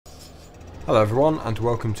Hello everyone and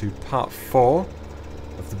welcome to part 4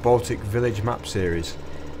 of the Baltic village map series.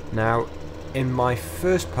 Now in my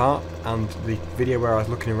first part and the video where I was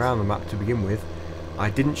looking around the map to begin with, I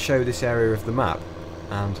didn't show this area of the map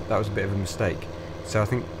and that was a bit of a mistake. So I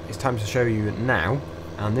think it's time to show you now,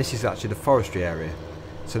 and this is actually the forestry area.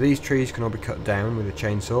 So these trees can all be cut down with a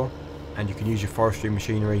chainsaw and you can use your forestry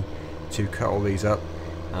machinery to cut all these up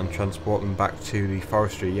and transport them back to the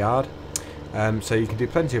forestry yard. So you can do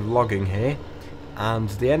plenty of logging here, and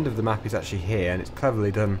the end of the map is actually here, and it's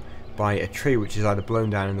cleverly done by a tree which is either blown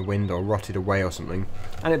down in the wind or rotted away or something,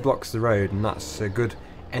 and it blocks the road, and that's a good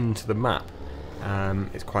end to the map.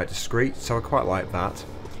 It's quite discreet, so I quite like that.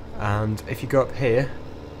 And if you go up here,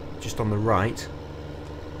 just on the right,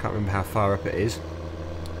 can't remember how far up it is,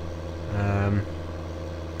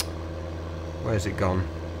 where's it gone?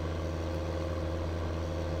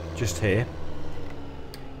 Just here.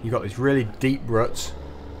 You've got these really deep ruts,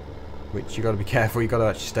 which you've got to be careful. You've got to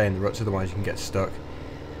actually stay in the ruts, otherwise you can get stuck.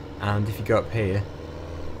 And if you go up here,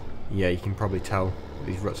 yeah, you can probably tell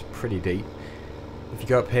these ruts are pretty deep. If you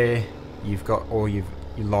go up here, you've got all your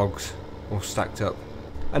logs all stacked up.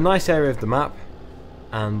 A nice area of the map,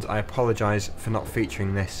 and I apologise for not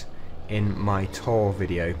featuring this in my tour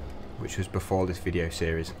video, which was before this video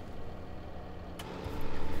series.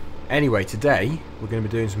 Anyway, today we're going to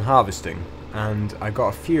be doing some harvesting, and I got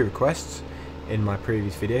a few requests in my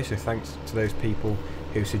previous video, so thanks to those people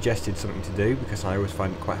who suggested something to do, because I always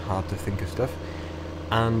find it quite hard to think of stuff.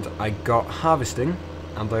 And I got harvesting,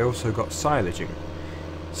 and I also got silaging.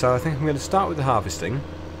 So I think I'm going to start with the harvesting,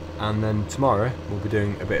 and then tomorrow we'll be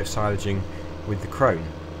doing a bit of silaging with the crone.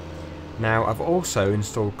 Now I've also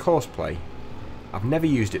installed COURSEPLAY. I've never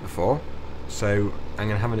used it before, so I'm going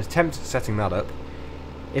to have an attempt at setting that up.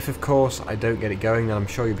 If of course I don't get it going, then I'm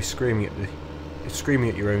sure you'll be screaming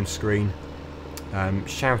at your own screen,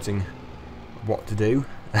 shouting what to do,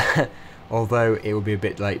 although it will be a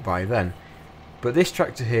bit late by then. But this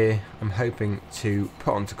tractor here I'm hoping to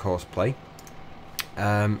put onto COURSEPLAY,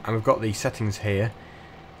 and we've got the settings here.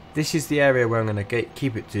 This is the area where I'm going to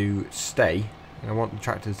keep it to stay. I want the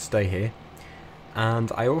tractor to stay here,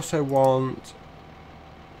 and I also want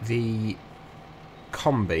the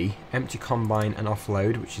combi, empty combine and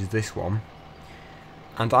offload, which is this one,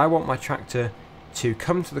 and I want my tractor to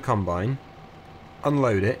come to the combine,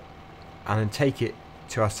 unload it, and then take it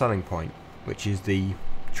to our selling point, which is the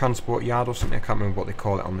transport yard or something. I can't remember what they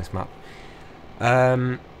call it on this map.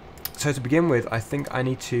 So to begin with, I think I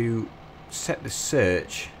need to set the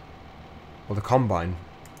search, or the combine,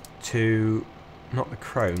 to not the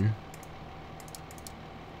crone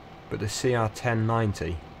but the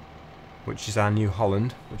CR1090, which is our New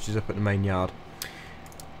Holland, which is up at the main yard.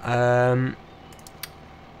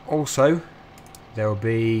 Also, there will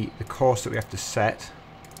be the course that we have to set.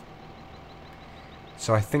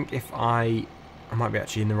 So I think if I might be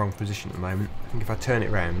actually in the wrong position at the moment. I think if I turn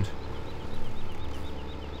it round,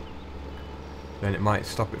 then it might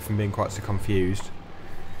stop it from being quite so confused.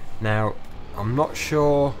 Now, I'm not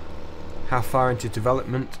sure how far into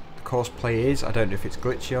development the COURSEPLAY is. I don't know if it's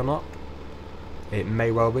glitchy or not. It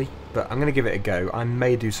may well be, but I'm going to give it a go. I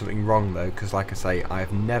may do something wrong though, because like I say,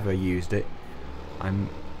 I've never used it. I'm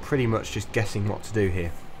pretty much just guessing what to do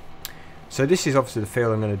here. So this is obviously the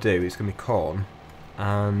field I'm going to do. It's going to be corn,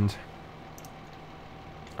 and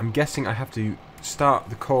I'm guessing I have to start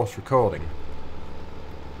the course recording.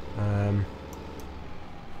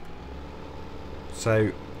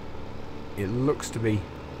 So it looks to be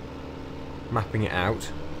mapping it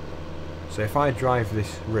out. So if I drive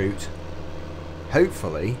this route,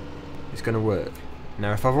 hopefully it's going to work.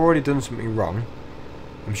 Now if I've already done something wrong,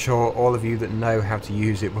 I'm sure all of you that know how to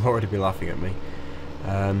use it will already be laughing at me.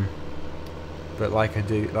 But like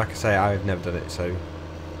I say, I've never done it, so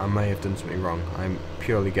I may have done something wrong. I'm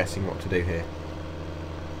purely guessing what to do here.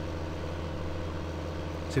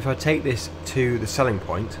 So if I take this to the selling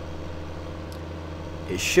point,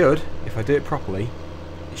 it should, if I do it properly,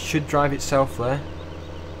 it should drive itself there.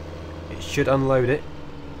 It should unload it.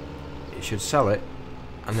 It should sell it,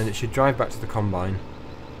 and then it should drive back to the combine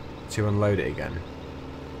to unload it again.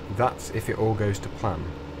 That's if it all goes to plan.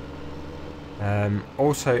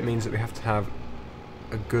 Also, it means that we have to have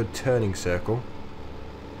a good turning circle,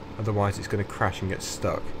 otherwise it's going to crash and get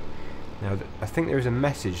stuck. Now, I think there is a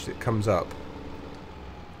message that comes up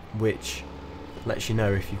which lets you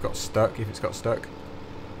know if you've got stuck, if it's got stuck.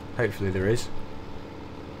 Hopefully there is,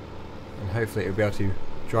 and hopefully it'll be able to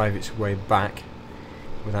drive its way back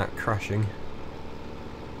without crashing.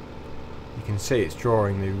 You can see it's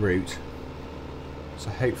drawing the route, so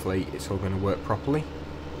hopefully it's all going to work properly.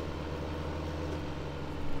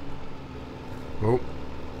 Oh,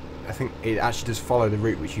 I think think it actually does follow the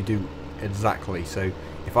route which you do exactly. So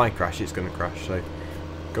if I crash, it's going to crash. So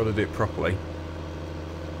got to do it properly.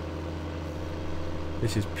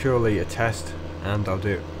 This is purely a test, and I'll do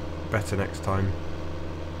it better next time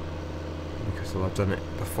because I've done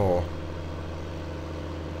it before.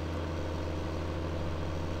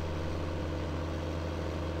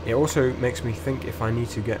 It also makes me think if I need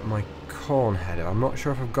to get my corn header. I'm not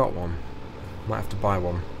sure if I've got one. Might have to buy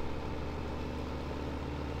one.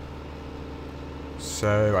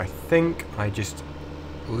 So I think I just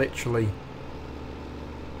literally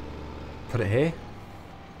put it here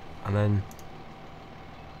and then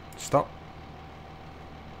stop.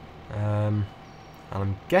 And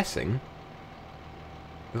I'm guessing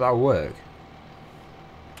that'll work.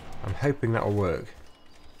 I'm hoping that'll work.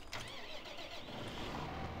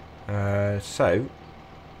 So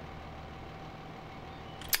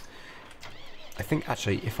I think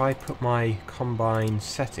actually if I put my combine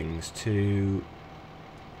settings to,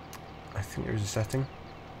 I think there is a setting.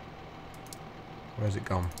 Where's it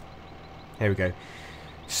gone? Here we go.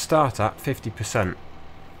 Start at 50%.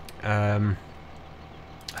 I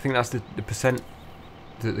think that's the percent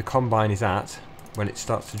that the combine is at when it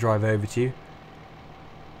starts to drive over to you.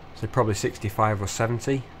 So probably 65 or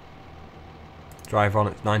 70. Drive on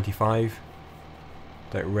at 95.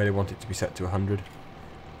 Don't really want it to be set to 100.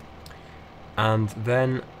 And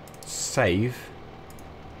then save.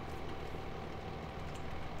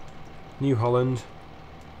 New Holland.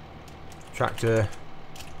 Tractor.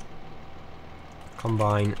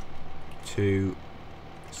 Combine to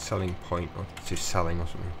selling point, or to selling or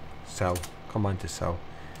something. Sell. Combine to sell.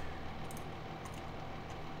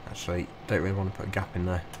 Actually, don't really want to put a gap in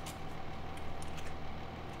there.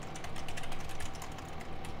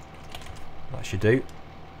 That should do.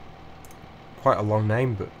 Quite a long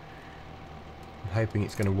name, but I'm hoping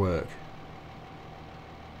it's going to work.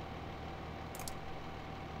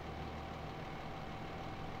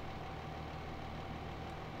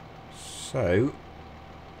 So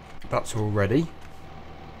that's all ready.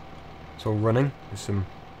 It's all running. There's some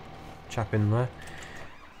chap in there.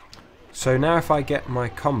 So now if I get my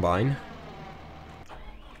combine,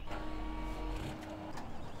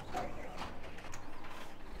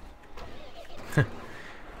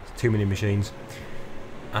 too many machines,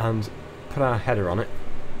 and put our header on it.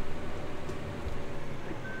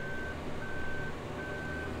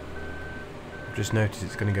 I've just noticed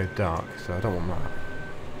it's going to go dark, so I don't want that.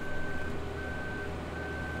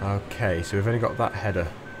 Okay, so we've only got that header,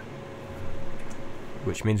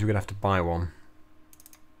 which means we're going to have to buy one.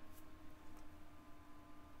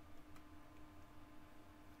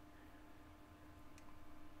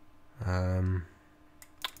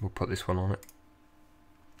 We'll put this one on it.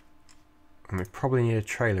 And we probably need a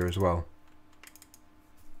trailer as well.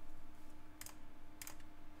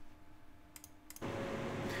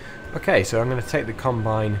 Okay, so I'm going to take the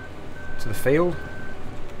combine to the field,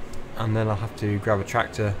 and then I'll have to grab a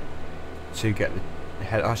tractor to get the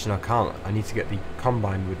header. Actually, no, I can't. I need to get the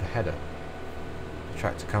combine with the header. The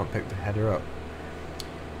tractor can't pick the header up.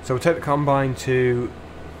 So we'll take the combine to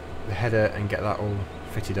the header and get that all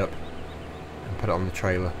fitted up and put it on the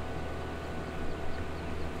trailer.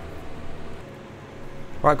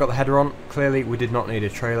 Right, got the header on. Clearly we did not need a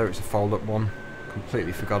trailer, it's a fold-up one.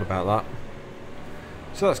 Completely forgot about that.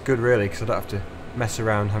 So that's good really, because I don't have to mess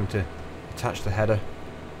around having to attach the header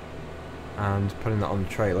and putting that on the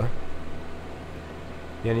trailer.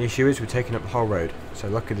 The only issue is we're taking up the whole road, so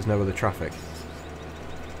luckily there's no other traffic.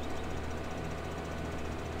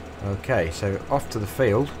 Okay, so off to the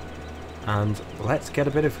field, and let's get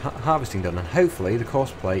a bit of harvesting done, and hopefully the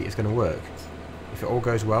COURSEPLAY is going to work, if it all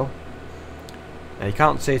goes well. Now you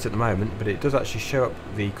can't see it at the moment, but it does actually show up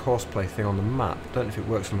the COURSEPLAY thing on the map. Don't know if it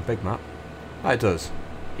works on the big map. Oh, it does.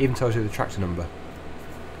 Even tells you the tractor number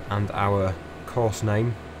and our course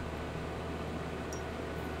name,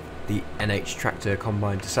 the NH tractor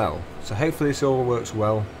combine to sell. So hopefully this all works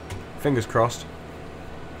well. Fingers crossed.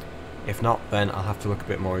 If not, then I'll have to look a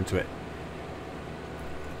bit more into it.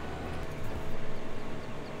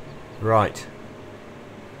 Right,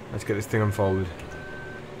 let's get this thing unfolded.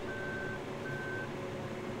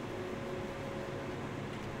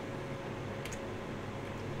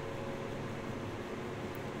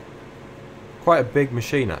 Quite a big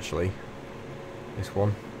machine actually, this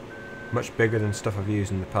one. Much bigger than stuff I've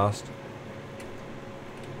used in the past.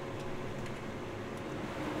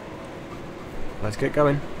 Let's get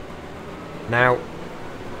going. Now,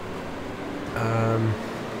 I'm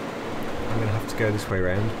going to have to go this way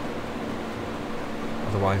around.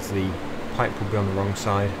 Otherwise the pipe will be on the wrong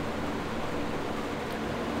side.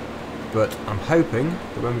 But I'm hoping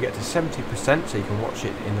that when we get to 70%, so you can watch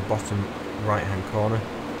it in the bottom right hand corner,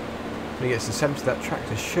 when it gets to 70, that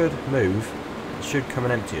tractor should move, it should come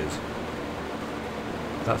and empty us.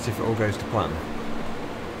 That's if it all goes to plan.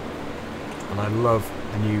 And I love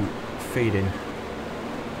the new feeding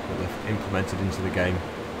that they've implemented into the game.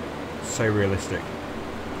 So realistic.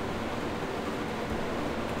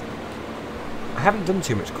 I haven't done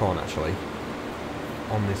too much corn actually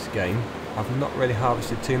on this game. I've not really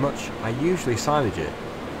harvested too much. I usually silage it,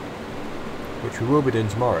 which we will be doing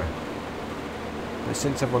tomorrow. But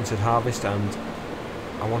since everyone said harvest and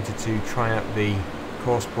I wanted to try out the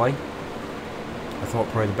COURSEPLAY, I thought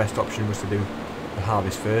probably the best option was to do the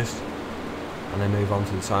harvest first and then move on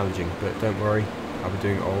to the silaging. But don't worry, I'll be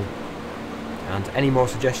doing it all. And any more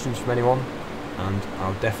suggestions from anyone, and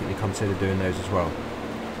I'll definitely consider doing those as well.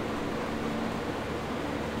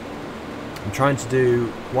 I'm trying to do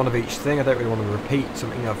one of each thing. I don't really want to repeat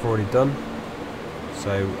something I've already done,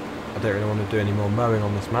 so I don't really want to do any more mowing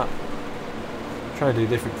on this map. I'm trying to do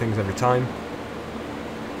different things every time.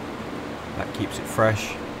 That keeps it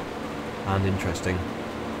fresh and interesting.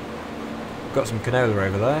 Got some canola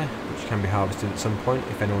over there, which can be harvested at some point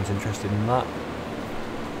if anyone's interested in that.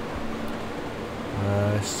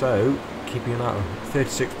 So, keeping an eye on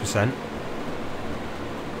 36%. Don't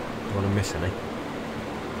want to miss any.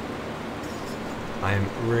 I am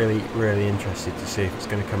really interested to see if it's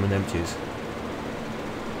going to come and empty us.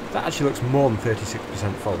 That actually looks more than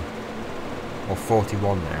 36% full. Or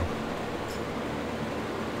 41 now.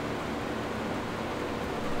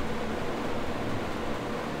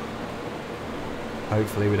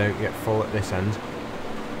 Hopefully we don't get full at this end.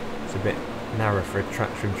 It's a bit narrow for a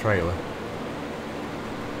tractor and trailer.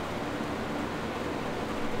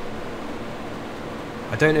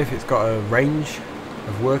 I don't know if it's got a range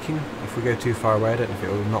of working. If we go too far away, I don't know if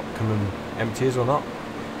it will not come and empty us or not,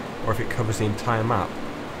 or if it covers the entire map.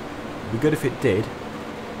 It'd be good if it did,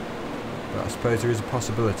 but I suppose there is a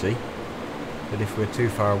possibility that if we're too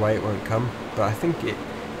far away it won't come, but I think it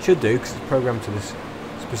should do because it's programmed to this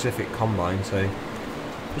specific combine, so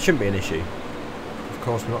it shouldn't be an issue. Of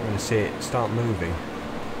course we're not going to see it start moving,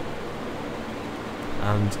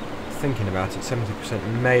 and thinking about it,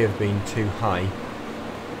 70% may have been too high,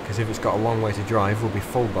 because if it's got a long way to drive, we'll be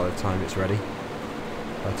full by the time it's ready,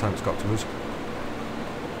 by the time it's got to us.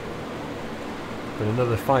 But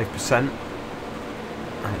another 5%,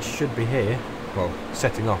 and it should be here. Well,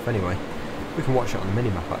 setting off anyway. We can watch it on the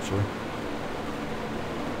mini-map actually.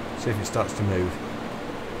 See if it starts to move.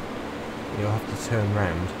 You'll have to turn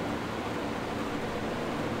round.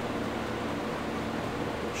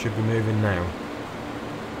 Should be moving now.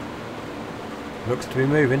 Looks to be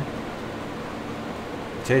moving.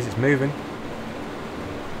 It is, it's moving.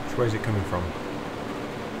 Which way is it coming from?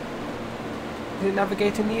 Is it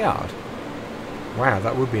navigating the yard? Wow,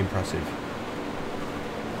 that would be impressive.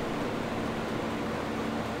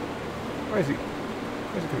 Where is it?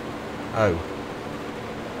 Where's it coming? Oh.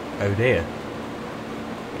 Oh dear.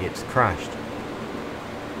 It's crashed.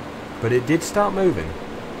 But it did start moving,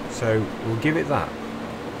 so we'll give it that.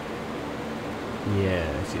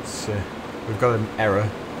 Yes, it's we've got an error.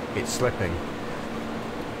 It's slipping.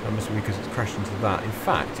 That must be because it's crashed into that. In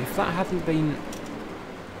fact, if that hadn't been...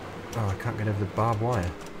 Oh, I can't get over the barbed wire.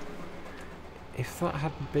 If that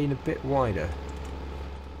hadn't been a bit wider,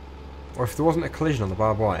 or if there wasn't a collision on the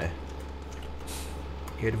barbed wire,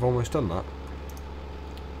 you'd have almost done that.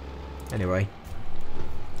 Anyway,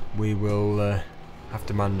 we will have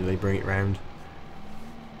to manually bring it round.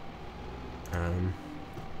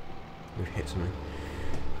 We've hit something.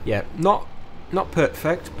 Yeah, not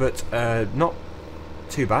perfect, but not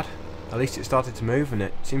too bad. At least it started to move, and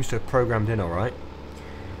it seems to have programmed in alright.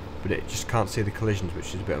 But it just can't see the collisions,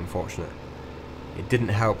 which is a bit unfortunate. It didn't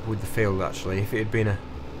help with the field actually. If it had been a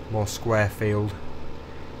more square field,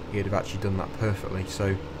 you'd have actually done that perfectly.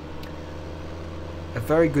 So, a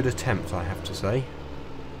very good attempt, I have to say.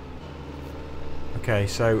 Okay,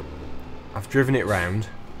 so I've driven it round.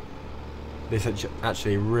 This is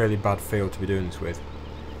actually a really bad field to be doing this with,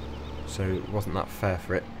 so it wasn't that fair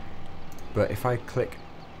for it. But if I click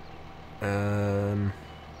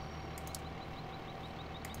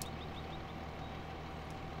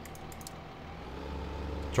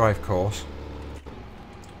drive course,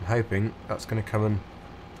 I'm hoping that's going to come and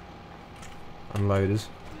unload us.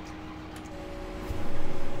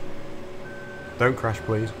 Don't crash,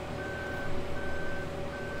 please.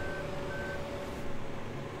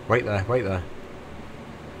 Wait there, wait there.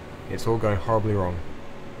 It's all going horribly wrong.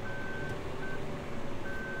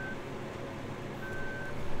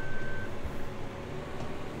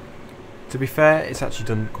 To be fair, it's actually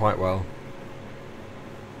done quite well.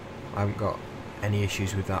 I haven't got any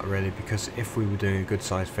issues with that really, because if we were doing a good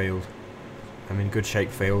sized field, I mean a good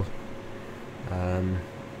shaped field, then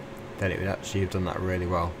it would actually have done that really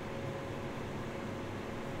well.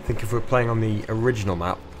 I think if we're playing on the original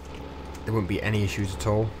map, there wouldn't be any issues at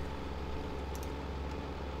all.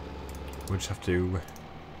 We'll just have to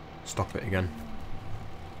stop it again.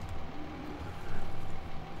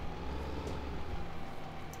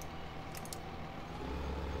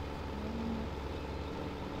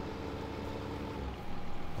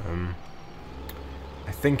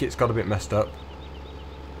 I think it's got a bit messed up,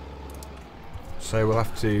 so we'll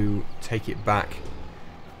have to take it back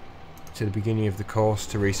to the beginning of the course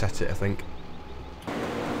to reset it, I think.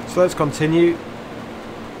 So let's continue.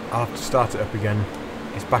 I'll have to start it up again.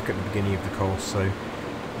 It's back at the beginning of the course, so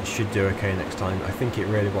it should do okay next time. I think it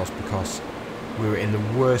really was because we were in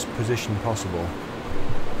the worst position possible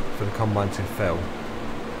for the combine to fill,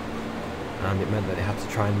 and it meant that it had to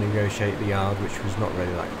try and negotiate the yard, which was not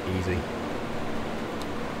really that easy.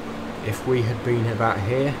 If we had been about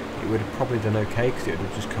here, it would have probably done okay because it would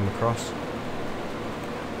have just come across.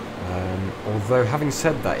 Although having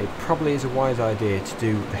said that, it probably is a wise idea to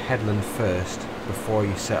do the headland first before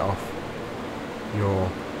you set off your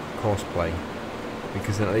course play,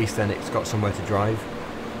 because at least then it's got somewhere to drive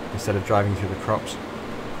instead of driving through the crops.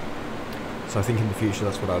 So I think in the future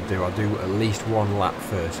that's what I'll do. I'll do at least one lap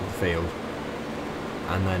first of the field,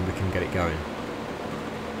 and then we can get it going,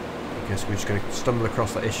 because we're just going to stumble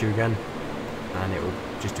across that issue again and it will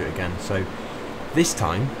just do it again. So this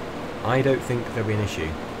time I don't think there'll be an issue,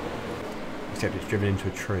 except it's driven into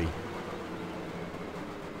a tree.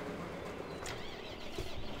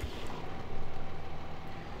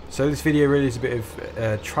 So this video really is a bit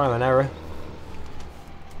of trial and error,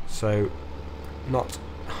 so not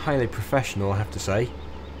highly professional, I have to say.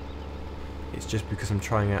 It's just because I'm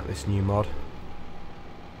trying out this new mod,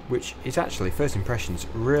 which is actually, first impressions,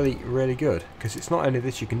 really, really good, because it's not only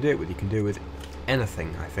this you can do it with, you can do it with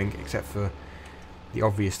anything, I think, except for the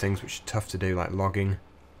obvious things which are tough to do, like logging.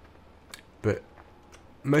 But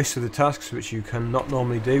most of the tasks which you can not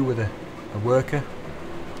normally do with a worker,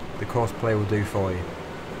 the COURSEPLAY will do for you.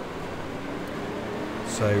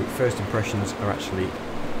 So first impressions are actually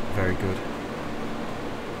very good,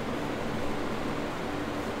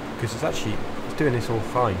 because it's doing this all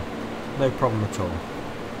fine, no problem at all.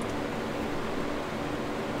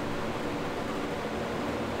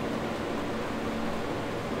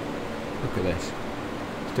 Look at this,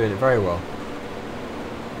 it's doing it very well.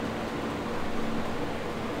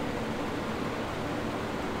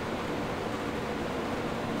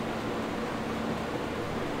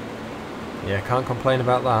 Yeah, can't complain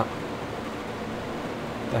about that.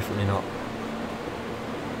 Definitely not.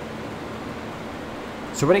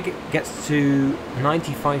 So when it gets to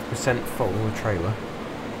 95% full, the trailer,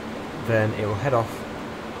 then it will head off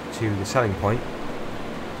to the selling point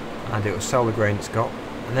and it will sell the grain it's got,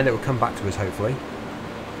 and then it will come back to us hopefully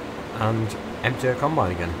and empty our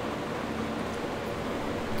combine again.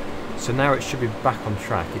 So now it should be back on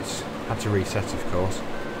track. It's had to reset, of course,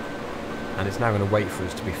 and it's now going to wait for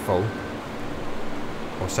us to be full,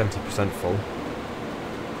 or 70% full,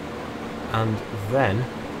 and then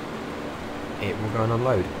it will go and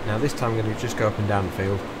unload. Now this time I'm going to just go up and down the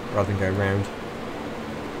field rather than go round.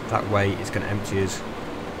 That way it's going to empty us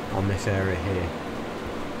on this area here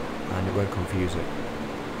and it won't confuse it.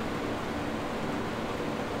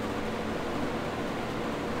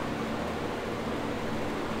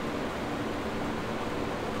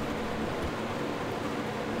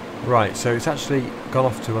 Right, so it's actually gone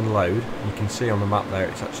off to unload. You can see on the map there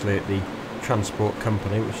it's actually at the transport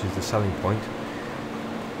company, which is the selling point.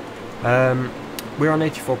 We're on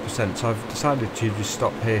 84%, so I've decided to just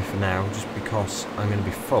stop here for now, just because I'm going to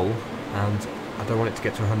be full and I don't want it to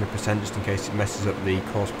get to 100% just in case it messes up the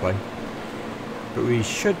COURSEPLAY. But we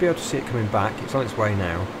should be able to see it coming back. It's on its way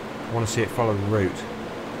now. I want to see it follow the route.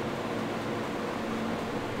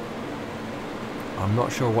 I'm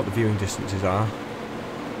not sure what the viewing distances are,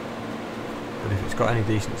 but if it's got any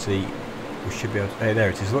decency, we should be able to... Hey, there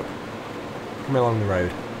it is, look. Coming along the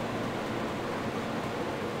road.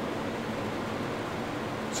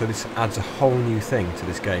 So this adds a whole new thing to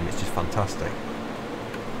this game. It's just fantastic.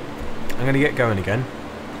 I'm going to get going again,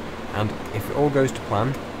 and if it all goes to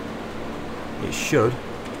plan, it should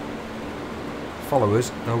follow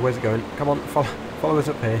us. Oh, where's it going? Come on, follow us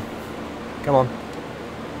up here. Come on.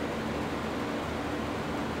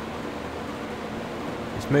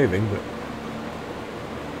 It's moving, but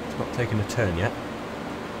it's not taking a turn yet.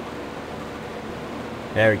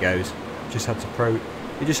 There it goes. It just had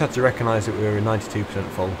to recognise that we were 92%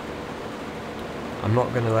 full. I'm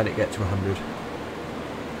not going to let it get to 100.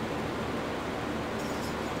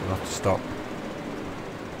 We'll have to stop.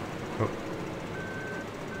 Oh.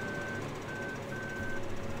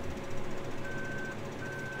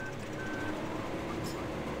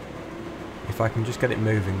 If I can just get it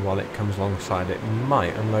moving while it comes alongside, it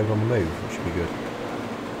might unload on the move, which should be good.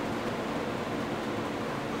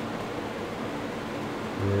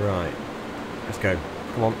 Right. Let's go.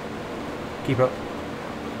 Come on. Keep up.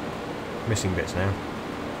 Missing bits now.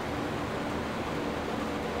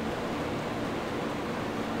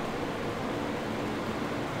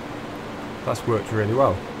 That's worked really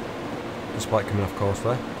well, despite coming off course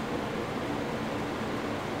there.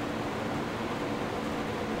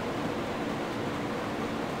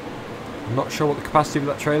 I'm not sure what the capacity of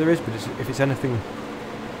that trailer is, but if it's anything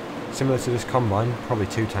similar to this combine, probably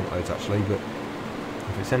 2 tank loads actually, but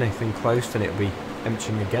if it's anything close then it'll be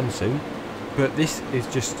emptying again soon. But this is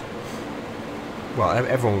just, well,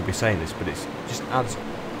 everyone will be saying this, but it just adds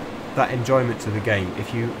that enjoyment to the game.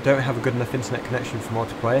 If you don't have a good enough internet connection for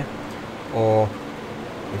multiplayer, or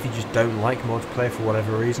if you just don't like multiplayer for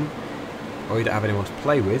whatever reason, or you don't have anyone to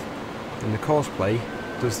play with, then the COURSEPLAY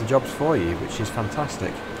does the jobs for you, which is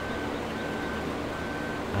fantastic.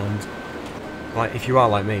 And like, if you are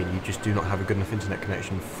like me and you just do not have a good enough internet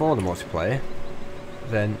connection for the multiplayer,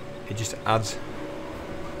 then it just adds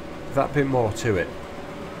that bit more to it,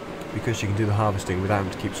 because you can do the harvesting without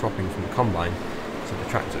having to keep swapping from the combine to the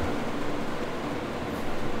tractor.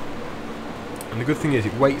 And the good thing is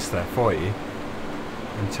it waits there for you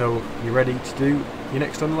until you're ready to do your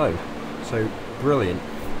next unload. So brilliant.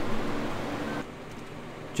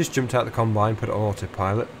 Just jumped out the combine, put it on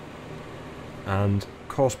autopilot, and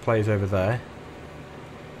COURSEPLAY is over there,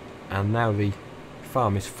 and now the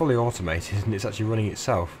farm is fully automated and it's actually running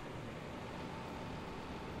itself.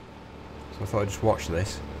 So I thought I'd just watch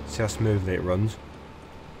this, see how smoothly it runs.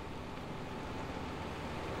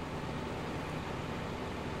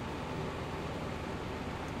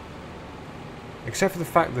 Except for the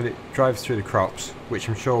fact that it drives through the crops, which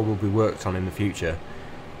I'm sure will be worked on in the future,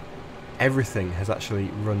 everything has actually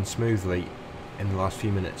run smoothly in the last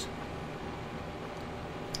few minutes.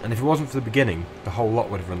 And if it wasn't for the beginning, the whole lot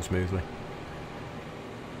would have run smoothly.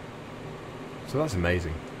 So that's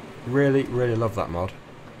amazing. Really, really love that mod.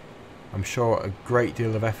 I'm sure a great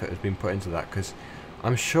deal of effort has been put into that, because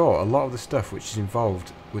I'm sure a lot of the stuff which is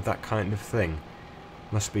involved with that kind of thing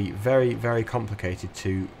must be very, very complicated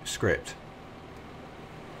to script.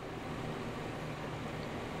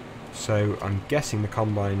 So I'm guessing the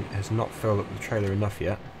combine has not filled up the trailer enough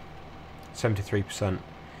yet. 73%,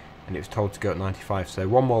 and it was told to go at 95%, so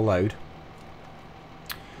one more load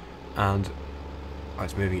and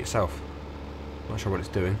it's moving itself. Not sure what it's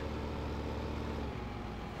doing.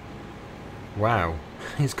 Wow,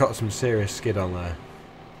 it's got some serious skid on there.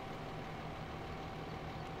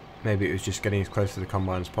 Maybe it was just getting as close to the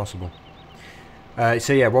combine as possible.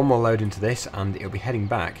 So yeah, one more load into this and it'll be heading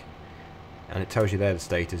back. And it tells you there the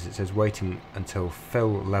status. It says waiting until fill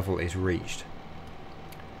level is reached.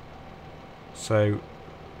 So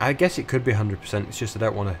I guess it could be 100%. It's just I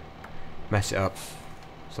don't want to mess it up.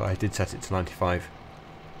 So I did set it to 95.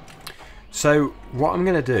 So what I'm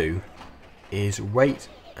going to do is wait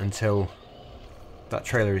until that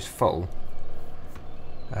trailer is full.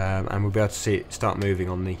 And we'll be able to see it start moving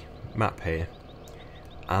on the map here.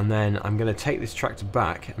 And then I'm going to take this tractor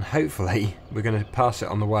back and hopefully we're going to pass it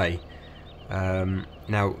on the way.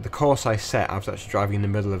 Now the course I set, I was actually driving in the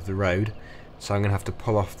middle of the road, so I'm going to have to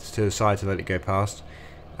pull off to the side to let it go past.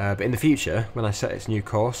 But in the future, when I set its new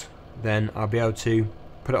course, then I'll be able to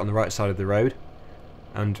put it on the right side of the road,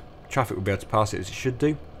 and traffic will be able to pass it as it should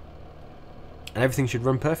do, and everything should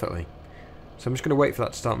run perfectly. So I'm just going to wait for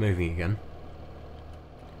that to start moving again.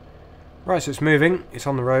 Right, so it's moving, it's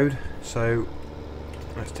on the road, so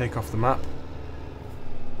let's take off the map,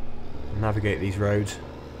 navigate these roads,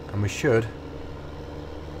 and we should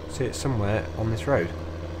see it somewhere on this road.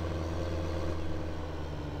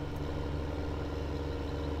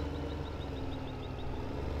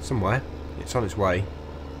 Somewhere. It's on its way.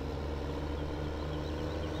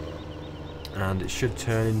 And it should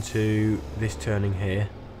turn into this turning here.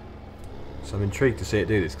 So I'm intrigued to see it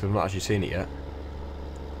do this because I've not actually seen it yet.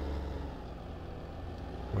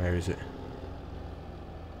 Where is it?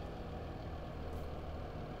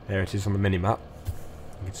 There it is on the mini-map.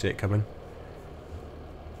 You can see it coming.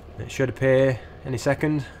 It should appear any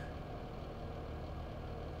second.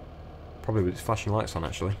 Probably with its flashing lights on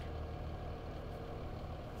actually.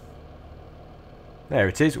 There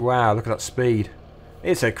it is. Wow, look at that speed.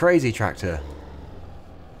 It's a crazy tractor.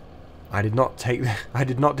 I did not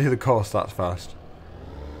do the course that fast.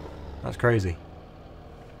 That's crazy.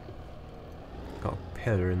 Got a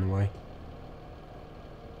pillar in the way.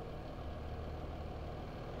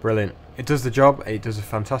 Brilliant. It does the job, it does a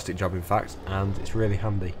fantastic job in fact, and it's really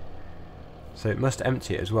handy. So it must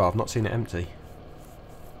empty it as well, I've not seen it empty.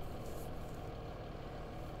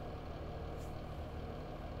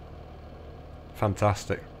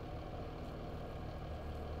 Fantastic.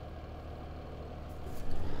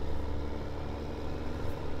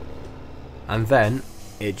 And then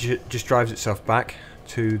it just drives itself back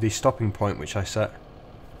to the stopping point which I set.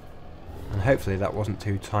 And hopefully that wasn't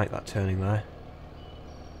too tight, that turning there.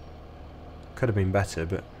 Could have been better,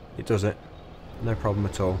 but it does it. No problem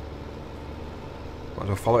at all. Might as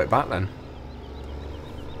well follow it back then.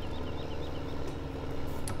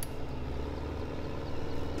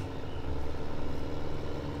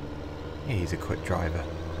 He's a quick driver.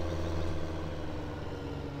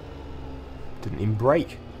 Didn't even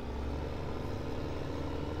brake.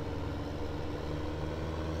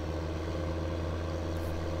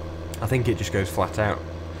 I think it just goes flat out.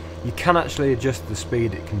 You can actually adjust the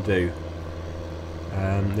speed it can do.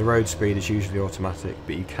 The road speed is usually automatic,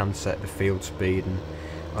 but you can set the field speed and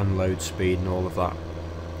unload speed and all of that.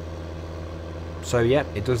 So yeah,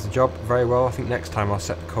 it does the job very well. I think next time I'll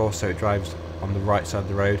set the course so it drives on the right side of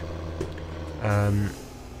the road.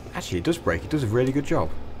 Actually it does brake, it does a really good job.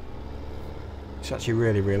 It's actually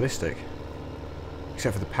really realistic.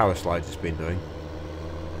 Except for the power slides it's been doing.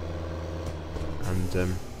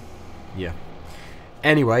 And yeah.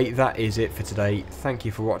 Anyway, that is it for today. Thank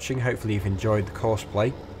you for watching. Hopefully you've enjoyed the course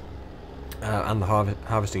play. And the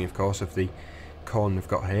harvesting, of course, of the corn we've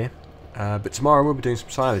got here. But tomorrow we'll be doing some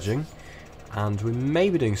silaging. And we may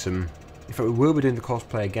be doing some... In fact, we will be doing the course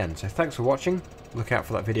play again. So thanks for watching. Look out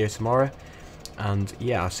for that video tomorrow. And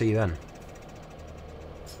yeah, I'll see you then.